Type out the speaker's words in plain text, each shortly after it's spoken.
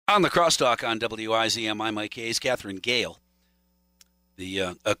On the Crosstalk on WIZM, I'm Mike Hayes. Kathrine Gehl,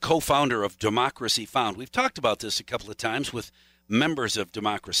 the a co-founder of Democracy Found. We've talked about this a couple of times with members of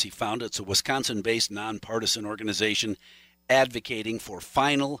Democracy Found. It's a Wisconsin-based nonpartisan organization advocating for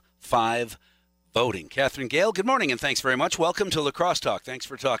Final Five voting. Kathrine Gehl, good morning, and thanks very much. Welcome to La Crosstalk. Thanks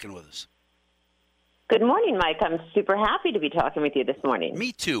for talking with us. Good morning, Mike. I'm super happy to be talking with you this morning.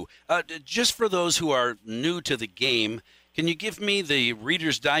 Me too. Just for those who are new to the game, can you give me the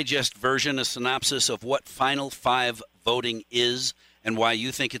Reader's Digest version, a synopsis of what Final Five voting is and why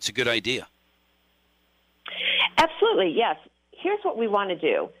you think it's a good idea? Absolutely, yes. Here's what we want to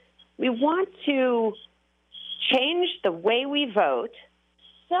do. We want to change the way we vote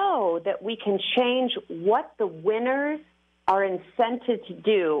so that we can change what the winners are incented to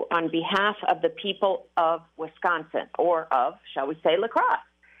do on behalf of the people of Wisconsin, or of, shall we say, La Crosse.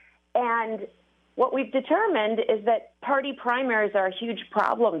 And what we've determined is that party primaries are a huge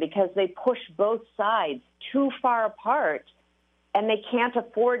problem because they push both sides too far apart, and they can't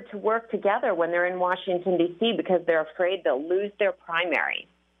afford to work together when they're in Washington, D.C., because they're afraid they'll lose their primary.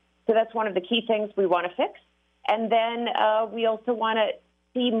 So that's one of the key things we want to fix. And then we also want to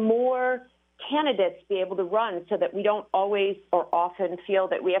see more candidates be able to run so that we don't always or often feel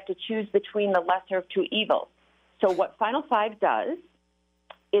that we have to choose between the lesser of two evils. So what Final Five does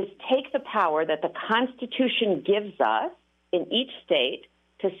is take the power that the Constitution gives us in each state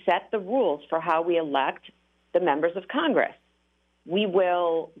to set the rules for how we elect the members of Congress. We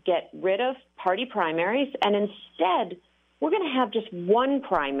will get rid of party primaries, and instead we're going to have just one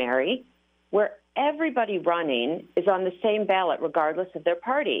primary where everybody running is on the same ballot regardless of their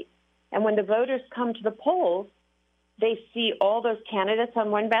party. And when the voters come to the polls, they see all those candidates on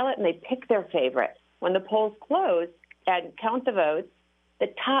one ballot and they pick their favorite. When the polls close and count the votes,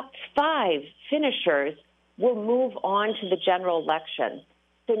 the top 5 finishers will move on to the general election.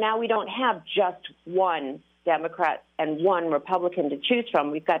 So now we don't have just one Democrat and one Republican to choose from.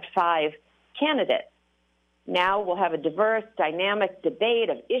 We've got 5 candidates. Now we'll have a diverse, dynamic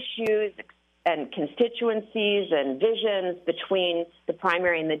debate of issues and constituencies and visions between the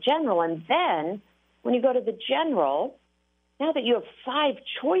primary and the general. And then when you go to the general, now that you have 5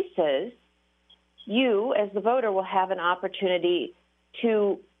 choices, you, as the voter, will have an opportunity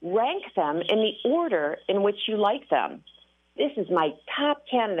to rank them in the order in which you like them. This is my top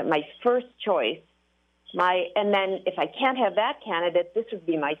candidate, my first choice. And then if I can't have that candidate, this would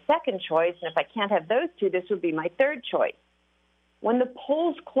be my second choice. And if I can't have those two, this would be my third choice. When the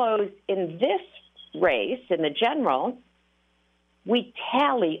polls close in this race, in the general, we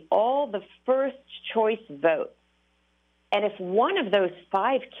tally all the first choice votes. And if one of those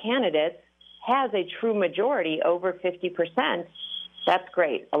 5 candidates has a true majority over 50%, that's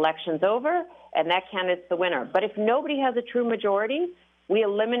great. Election's over, and that candidate's the winner. But if nobody has a true majority, we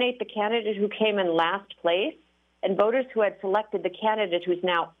eliminate the candidate who came in last place, and voters who had selected the candidate who's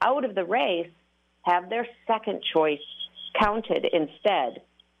now out of the race have their second choice counted instead.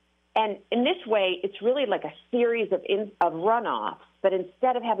 And in this way, it's really like a series of runoffs, but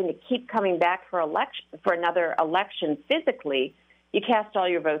instead of having to keep coming back for another election physically, you cast all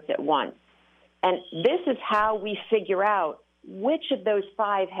your votes at once. And this is how we figure out which of those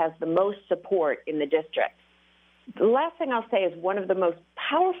 5 has the most support in the district. The last thing I'll say is one of the most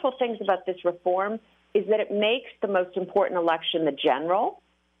powerful things about this reform is that it makes the most important election the general.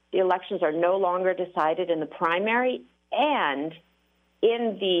 The elections are no longer decided in the primary, and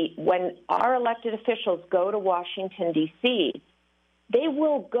when our elected officials go to Washington, D.C., they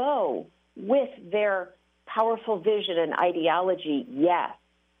will go with their powerful vision and ideology, yes.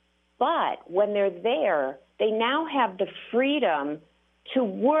 But when they're there, they now have the freedom to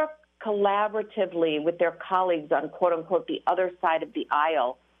work collaboratively with their colleagues on, quote unquote, the other side of the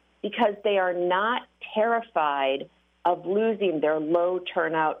aisle, because they are not terrified of losing their low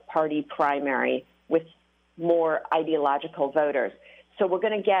turnout party primary with more ideological voters. So we're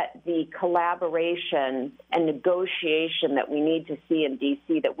going to get the collaboration and negotiation that we need to see in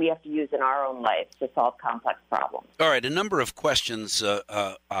D.C. that we have to use in our own life to solve complex problems. All right, a number of questions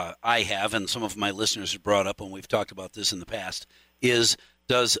I have, and some of my listeners have brought up when we've talked about this in the past, is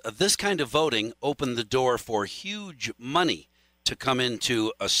does this kind of voting open the door for huge money to come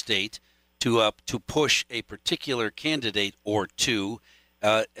into a state to push a particular candidate or two?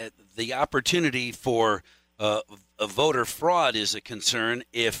 The opportunity for a voter fraud is a concern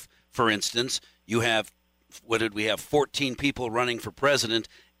if, for instance, you have, 14 people running for president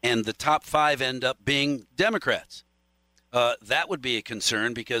and the top 5 end up being Democrats. That would be a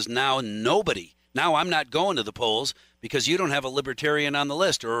concern because now I'm not going to the polls because you don't have a libertarian on the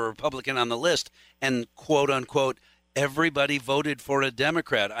list or a Republican on the list, and quote unquote, everybody voted for a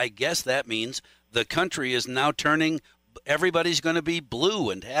Democrat. I guess that means the country is now turning, everybody's going to be blue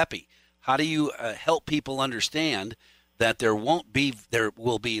and happy. How do you help people understand that there will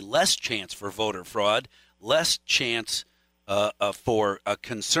be less chance for voter fraud, less chance for a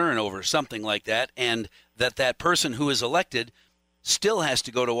concern over something like that, and that person who is elected still has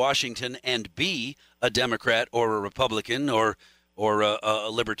to go to Washington and be a Democrat or a Republican or a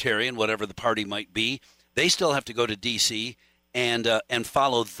libertarian, whatever the party might be. They still have to go to D.C. and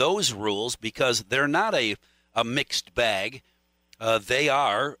follow those rules because they're not a mixed bag. They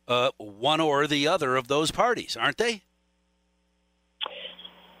are one or the other of those parties, aren't they?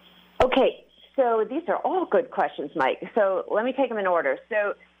 Okay, so these are all good questions, Mike. So let me take them in order.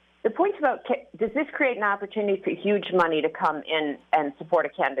 So the point about, does this create an opportunity for huge money to come in and support a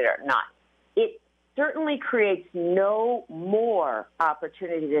candidate or not? It certainly creates no more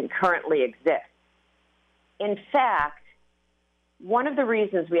opportunity than currently exists. In fact, one of the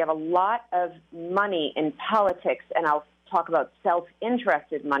reasons we have a lot of money in politics, and I'll talk about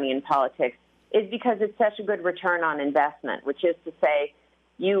self-interested money in politics, is because it's such a good return on investment, which is to say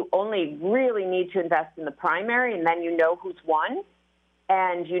you only really need to invest in the primary, and then you know who's won,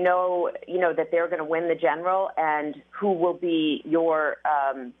 and you know that they're going to win the general, and who will be your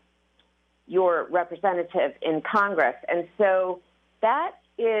representative in Congress. And so that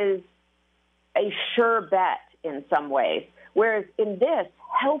is a sure bet in some ways. Whereas in this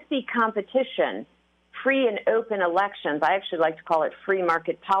healthy competition, free and open elections, I actually like to call it free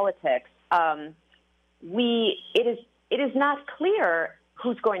market politics, it is not clear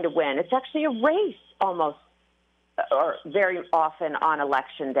who's going to win. It's actually a race almost, or very often on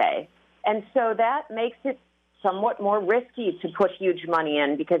election day. And so that makes it somewhat more risky to put huge money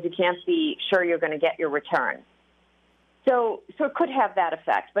in because you can't be sure you're going to get your return. So it could have that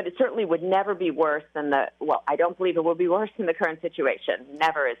effect, but it certainly would never be worse than I don't believe it will be worse than the current situation.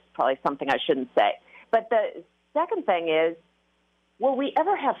 Never is probably something I shouldn't say. But the second thing is, will we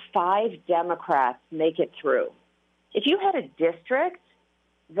ever have 5 Democrats make it through? If you had a district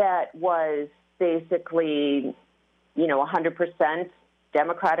that was basically, 100%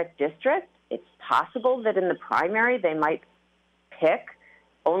 Democratic district, it's possible that in the primary they might pick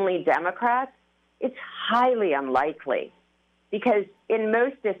only Democrats. It's highly unlikely because in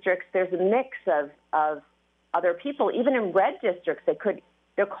most districts there's a mix of other people. Even in red districts,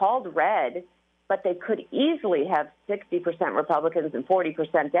 they're called red, but they could easily have 60% Republicans and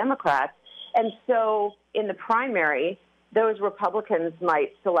 40% Democrats. And so in the primary, those Republicans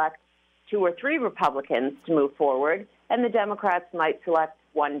might select 2 or 3 Republicans to move forward, and the Democrats might select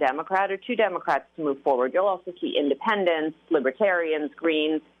 1 Democrat or 2 Democrats to move forward. You'll also see independents, libertarians,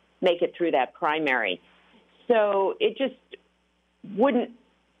 Greens make it through that primary. So it just wouldn't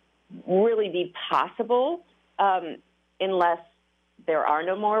really be possible unless there are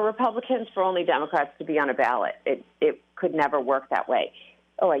no more Republicans for only Democrats to be on a ballot. It could never work that way.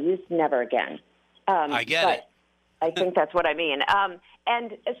 Oh, I used never again. I get it. I think that's what I mean.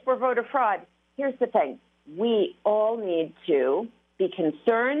 And as for voter fraud, here's the thing. We all need to be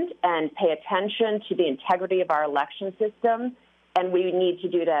concerned and pay attention to the integrity of our election system, and we need to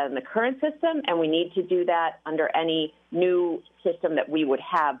do that in the current system, and we need to do that under any new system that we would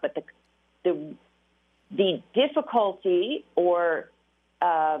have. But the difficulty or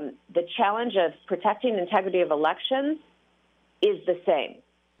the challenge of protecting the integrity of elections is the same.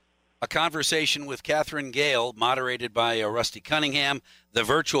 A conversation with Kathrine Gehl, moderated by Rusty Cunningham. The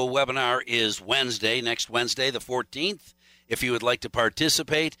virtual webinar is next Wednesday, the 14th. If you would like to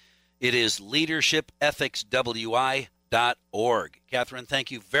participate, it is leadershipethicswi.org. Kathrine,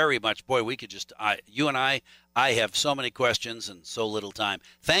 thank you very much. Boy, we could you and I have so many questions and so little time.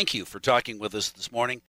 Thank you for talking with us this morning.